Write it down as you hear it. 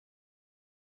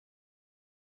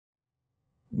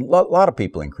lot of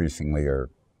people increasingly are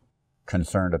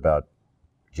concerned about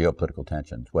geopolitical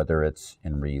tensions, whether it's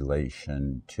in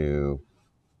relation to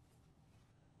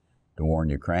the war in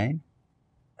Ukraine,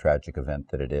 tragic event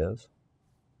that it is,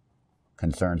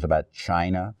 concerns about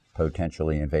China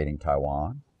potentially invading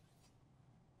Taiwan,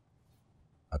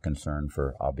 a concern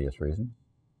for obvious reasons,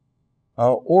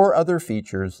 or other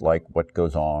features like what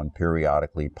goes on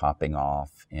periodically popping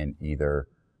off in either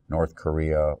North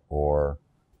Korea or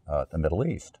the Middle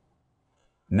East.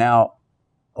 Now,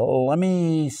 let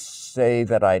me say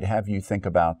that I'd have you think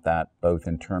about that both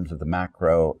in terms of the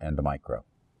macro and the micro.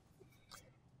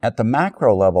 At the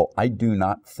macro level, I do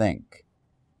not think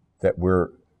that we're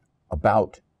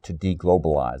about to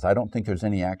deglobalize. I don't think there's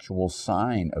any actual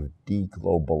sign of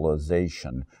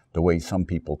deglobalization the way some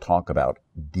people talk about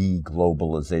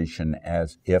deglobalization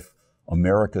as if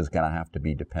America is going to have to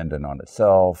be dependent on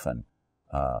itself and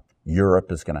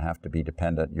Europe is going to have to be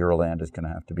dependent, Euroland is going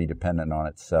to have to be dependent on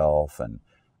itself, and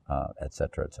et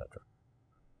cetera, et cetera.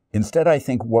 Instead, I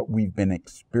think what we've been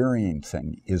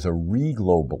experiencing is a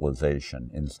re-globalization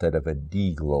instead of a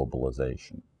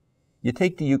deglobalization. You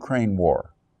take the Ukraine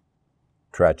war,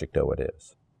 tragic though it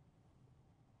is.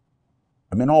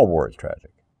 I mean, all war is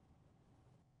tragic.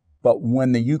 But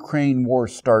when the Ukraine war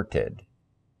started,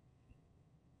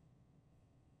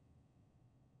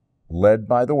 led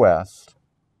by the West,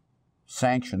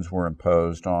 sanctions were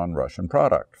imposed on Russian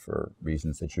product for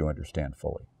reasons that you understand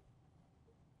fully.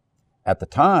 At the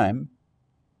time,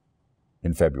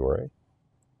 in February,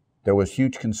 there was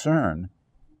huge concern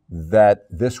that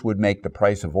this would make the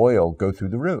price of oil go through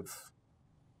the roof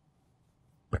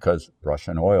because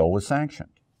Russian oil was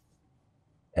sanctioned.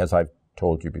 As I've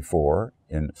told you before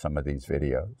in some of these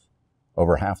videos,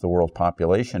 over half the world's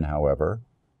population, however,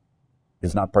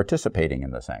 is not participating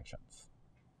in the sanctions.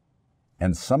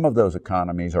 And some of those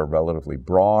economies are relatively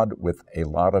broad with a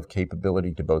lot of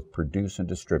capability to both produce and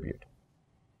distribute.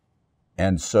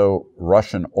 And so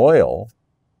Russian oil,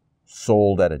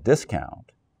 sold at a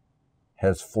discount,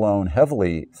 has flown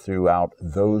heavily throughout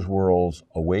those worlds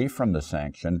away from the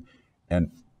sanction,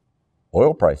 and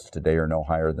oil prices today are no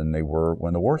higher than they were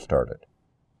when the war started.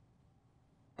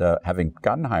 Having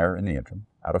gotten higher in the interim,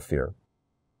 out of fear.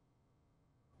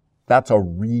 That's a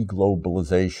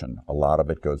re-globalization. A lot of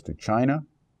it goes to China.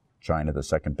 China, the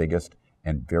second biggest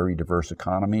and very diverse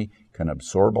economy, can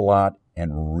absorb a lot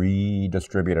and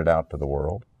redistribute it out to the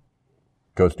world.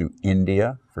 Goes to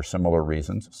India for similar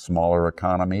reasons, smaller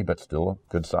economy, but still a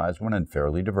good-sized one and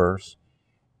fairly diverse,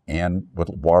 and with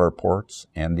water ports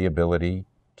and the ability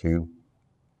to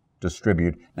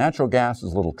distribute. Natural gas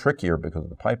is a little trickier because of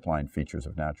the pipeline features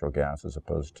of natural gas as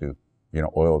opposed to,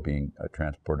 oil being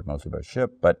transported mostly by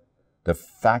ship. But the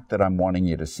fact that I'm wanting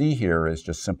you to see here is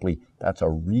just simply that's a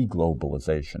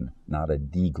re-globalization, not a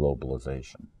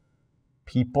de-globalization.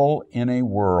 People in a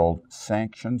world,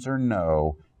 sanctions or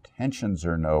no, tensions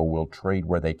or no, will trade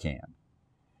where they can.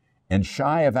 And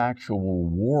shy of actual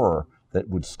war that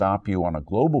would stop you on a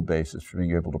global basis from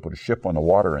being able to put a ship on the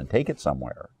water and take it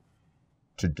somewhere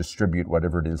to distribute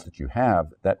whatever it is that you have,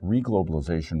 that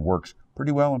re-globalization works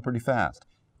pretty well and pretty fast.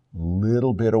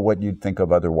 Little bit of what you'd think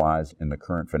of otherwise in the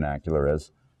current vernacular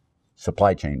as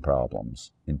supply chain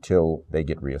problems until they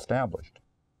get reestablished.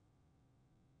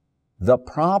 The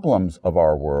problems of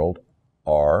our world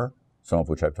are, some of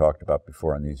which I've talked about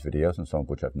before in these videos and some of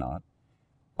which I've not,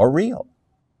 are real.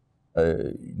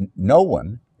 No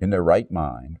one in their right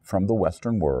mind from the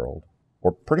Western world,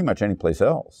 or pretty much any place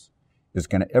else, is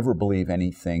going to ever believe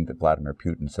anything that Vladimir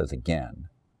Putin says again,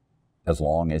 as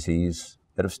long as he's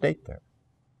head of state there.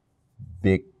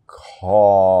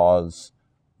 Because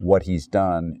what he's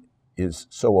done is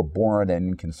so abhorrent and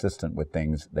inconsistent with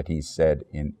things that he's said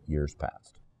in years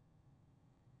past.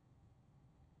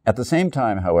 At the same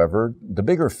time, however, the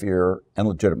bigger fear, and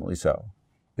legitimately so,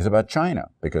 is about China,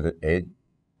 because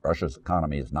Russia's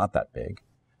economy is not that big.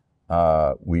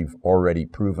 We've already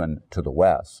proven to the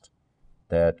West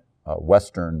that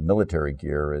Western military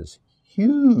gear is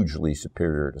hugely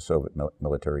superior to Soviet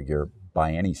military gear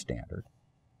by any standard.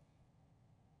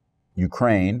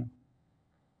 Ukraine,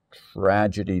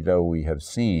 tragedy though we have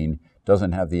seen,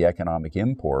 doesn't have the economic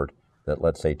import that,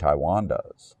 let's say, Taiwan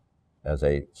does, as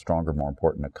a stronger, more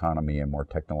important economy and more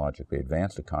technologically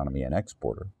advanced economy and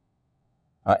exporter.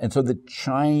 And so the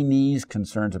Chinese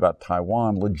concerns about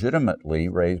Taiwan legitimately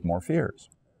raise more fears.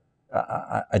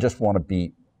 I just want to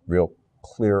be real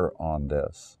clear on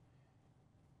this.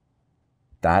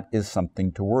 That is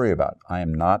something to worry about. I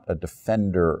am not a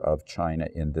defender of China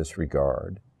in this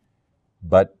regard,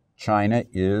 but China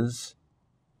is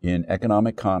in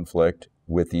economic conflict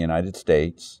with the United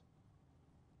States.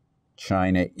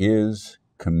 China is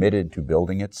committed to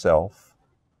building itself.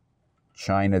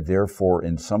 China, therefore,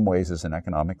 in some ways is an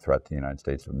economic threat to the United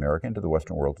States of America and to the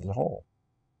Western world as a whole.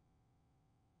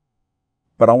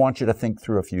 But I want you to think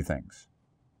through a few things.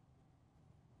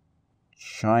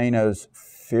 China's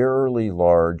fairly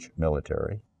large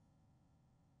military,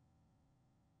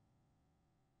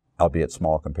 albeit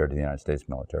small compared to the United States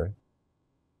military,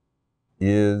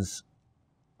 is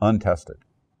untested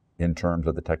in terms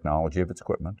of the technology of its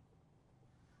equipment.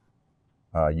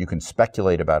 You can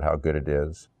speculate about how good it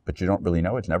is, but you don't really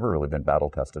know. It's never really been battle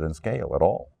tested in scale at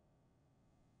all.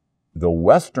 The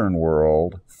Western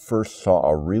world first saw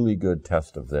a really good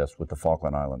test of this with the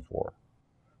Falkland Islands War.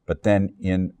 But then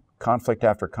in conflict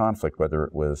after conflict, whether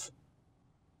it was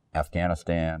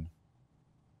Afghanistan,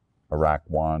 Iraq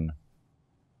I,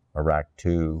 Iraq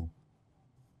II,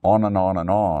 on and on and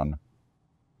on,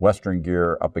 Western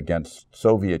gear up against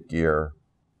Soviet gear,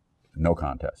 no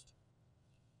contest.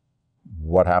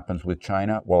 What happens with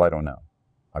China? Well, I don't know.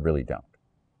 I really don't.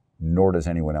 Nor does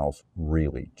anyone else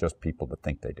really, just people that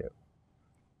think they do.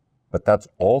 But that's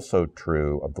also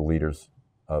true of the leaders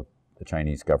of the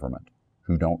Chinese government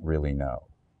who don't really know.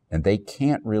 And they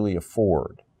can't really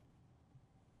afford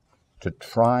to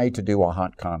try to do a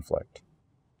hot conflict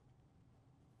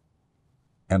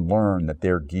and learn that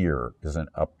their gear isn't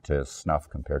up to snuff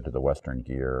compared to the Western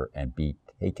gear and be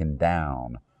taken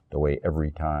down the way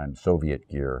every time Soviet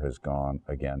gear has gone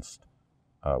against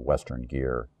Western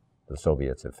gear, the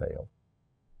Soviets have failed.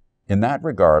 In that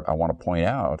regard, I want to point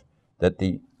out that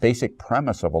the basic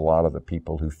premise of a lot of the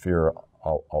people who fear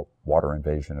a water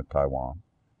invasion of Taiwan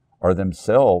are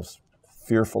themselves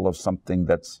fearful of something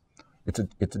it's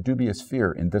a dubious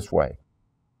fear in this way.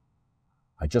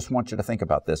 I just want you to think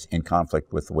about this in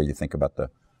conflict with the way you think about the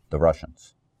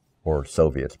Russians or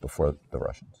Soviets before the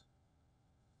Russians.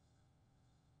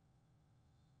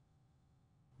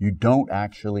 You don't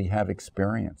actually have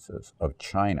experiences of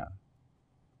China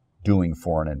doing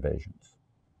foreign invasions.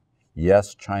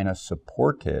 Yes, China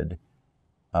supported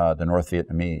the North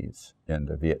Vietnamese in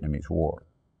the Vietnamese War,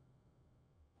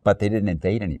 but they didn't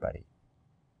invade anybody.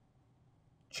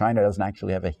 China doesn't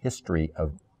actually have a history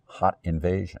of hot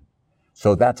invasion.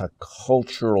 So that's a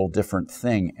cultural different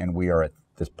thing, and we are at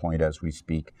this point as we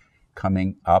speak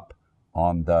coming up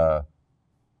on the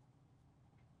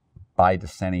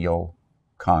bidecennial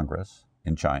Congress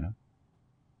in China.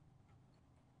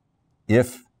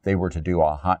 If they were to do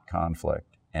a hot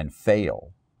conflict and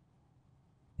fail,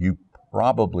 you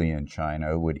probably in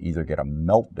China would either get a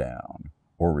meltdown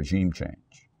or regime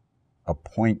change, a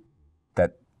point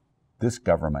that this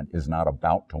government is not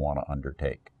about to want to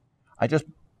undertake. I just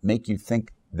make you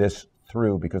think this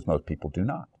through because most people do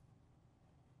not.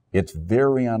 It's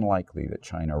very unlikely that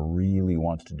China really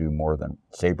wants to do more than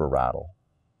saber rattle,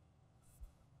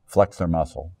 flex their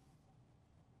muscle,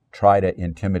 try to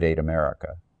intimidate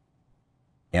America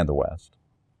and the West.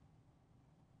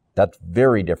 That's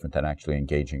very different than actually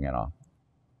engaging in a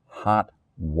hot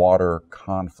water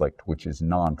conflict, which is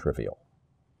non-trivial.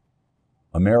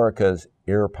 America's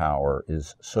air power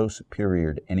is so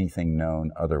superior to anything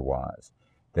known otherwise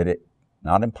that it's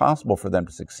not impossible for them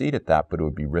to succeed at that, but it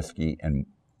would be risky and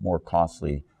more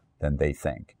costly than they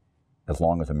think, as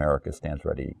long as America stands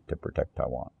ready to protect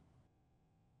Taiwan.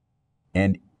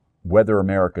 And whether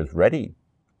America is ready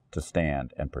to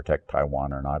stand and protect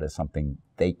Taiwan or not is something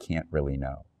they can't really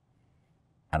know.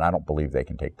 And I don't believe they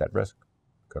can take that risk.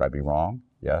 Could I be wrong?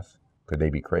 Yes. Could they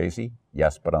be crazy?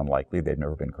 Yes, but unlikely. They've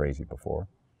never been crazy before.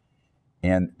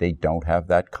 And they don't have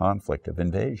that conflict of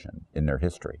invasion in their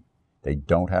history. They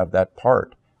don't have that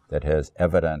part that has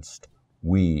evidenced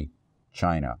we,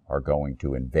 China, are going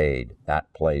to invade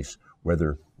that place,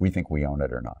 whether we think we own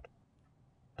it or not,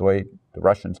 the way the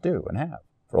Russians do and have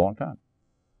for a long time.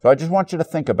 So I just want you to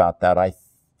think about that. I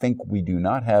think we do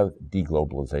not have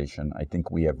de-globalization. I think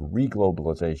we have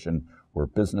re-globalization, where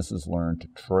businesses learn to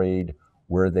trade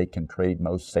where they can trade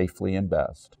most safely and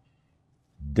best,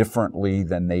 differently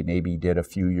than they maybe did a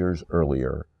few years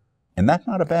earlier. And that's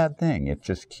not a bad thing. It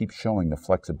just keeps showing the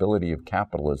flexibility of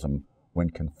capitalism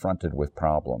when confronted with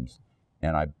problems.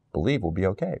 And I believe we'll be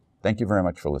okay. Thank you very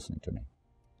much for listening to me.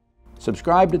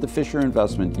 Subscribe to the Fisher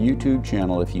Investment YouTube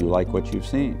channel if you like what you've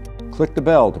seen. Click the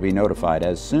bell to be notified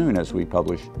as soon as we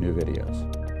publish new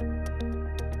videos.